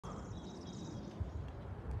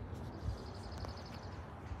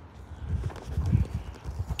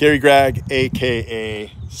Gary Gregg,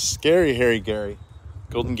 aka Scary Harry Gary,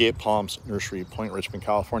 Golden Gate Palms Nursery, Point Richmond,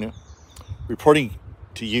 California, reporting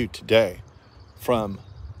to you today from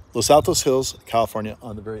Los Altos Hills, California,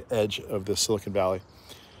 on the very edge of the Silicon Valley.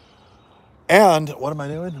 And what am I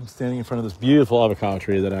doing? I'm standing in front of this beautiful avocado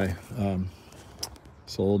tree that I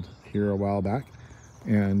sold here a while back,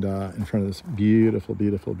 and in front of this beautiful,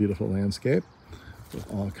 beautiful, beautiful landscape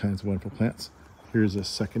with all kinds of wonderful plants. Here's a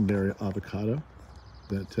secondary avocado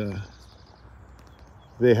that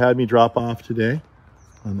they had me drop off today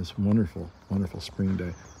on this wonderful, wonderful spring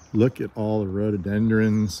day. Look at all the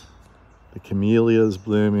rhododendrons, the camellias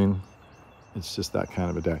blooming. It's just that kind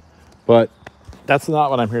of a day. But that's not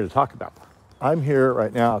what I'm here to talk about. I'm here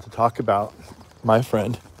right now to talk about my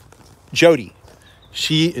friend, Jodi.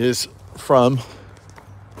 She is from,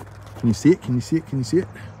 can you see it? Can you see it? Can you see it?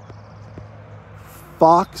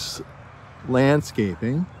 Fox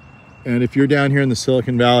Landscaping. And if you're down here in the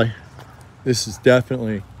Silicon Valley, this is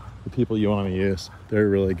definitely the people you want to use. They're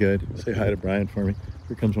really good. Say hi to Brian for me.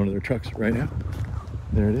 Here comes one of their trucks right now.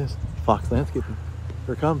 There it is, Fox Landscaping.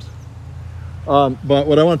 Here it comes. But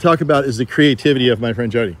what I want to talk about is the creativity of my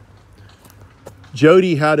friend Jodi.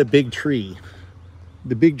 Jodi had a big tree.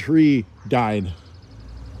 The big tree died.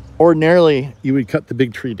 Ordinarily, you would cut the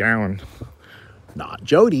big tree down. Not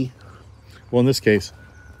Jodi. Well, in this case,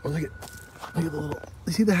 oh, look at the little,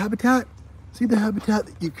 you see the habitat? See the habitat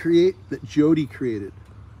that you create, that Jodi created.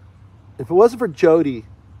 If it wasn't for Jodi,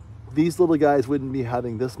 these little guys wouldn't be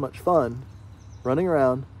having this much fun running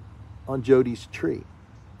around on Jodi's tree.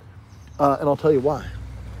 And I'll tell you why.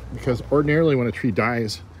 Because ordinarily when a tree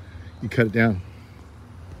dies, you cut it down.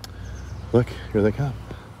 Look, here they come.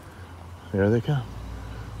 There they come.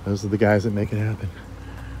 Those are the guys that make it happen.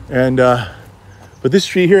 And, but this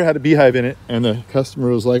tree here had a beehive in it, and the customer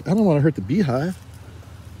was like, I don't want to hurt the beehive,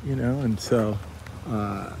 you know? And so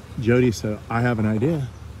Jodi said, I have an idea.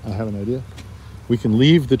 We can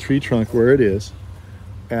leave the tree trunk where it is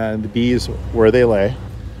and the bees where they lay.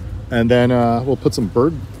 And then we'll put some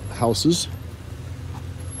bird houses.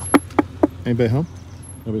 Anybody home?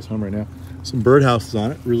 Nobody's home right now. Some bird houses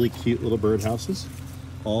on it, really cute little bird houses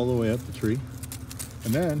all the way up the tree.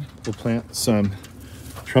 And then we'll plant some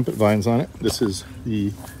trumpet vines on it. This is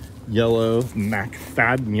the yellow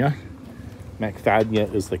macadamia.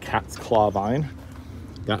 Macadamia is the cat's claw vine.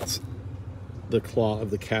 That's the claw of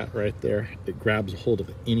the cat right there. It grabs a hold of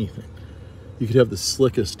anything. You could have the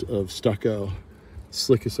slickest of stucco,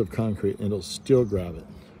 slickest of concrete, and it'll still grab it.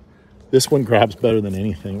 This one grabs better than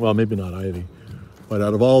anything. Well, maybe not ivy, but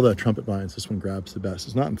out of all the trumpet vines, this one grabs the best.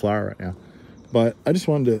 It's not in flower right now, but I just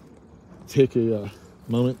wanted to take a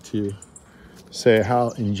moment to say how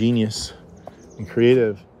ingenious and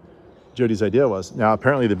creative Jodi's idea was. Now,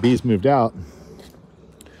 apparently the bees moved out,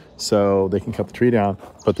 so they can cut the tree down,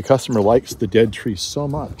 but the customer likes the dead tree so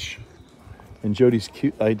much, and Jodi's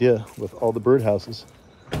cute idea with all the bird houses,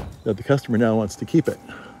 that the customer now wants to keep it.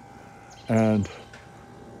 And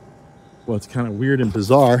what's kind of weird and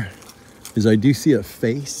bizarre is I do see a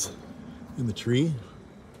face in the tree.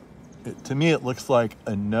 To me, it looks like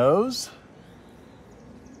a nose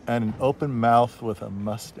and an open mouth with a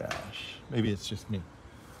mustache. Maybe it's just me.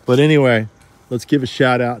 But anyway, let's give a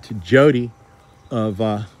shout out to Jodi of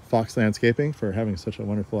Fox Landscaping for having such a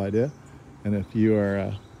wonderful idea. And if you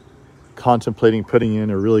are contemplating putting in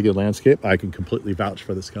a really good landscape, I can completely vouch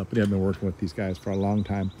for this company. I've been working with these guys for a long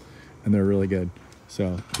time, and they're really good.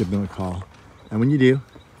 So give them a call. And when you do,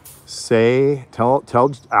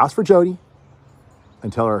 ask for Jodi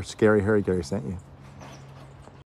and tell her Scary Harry Gary sent you.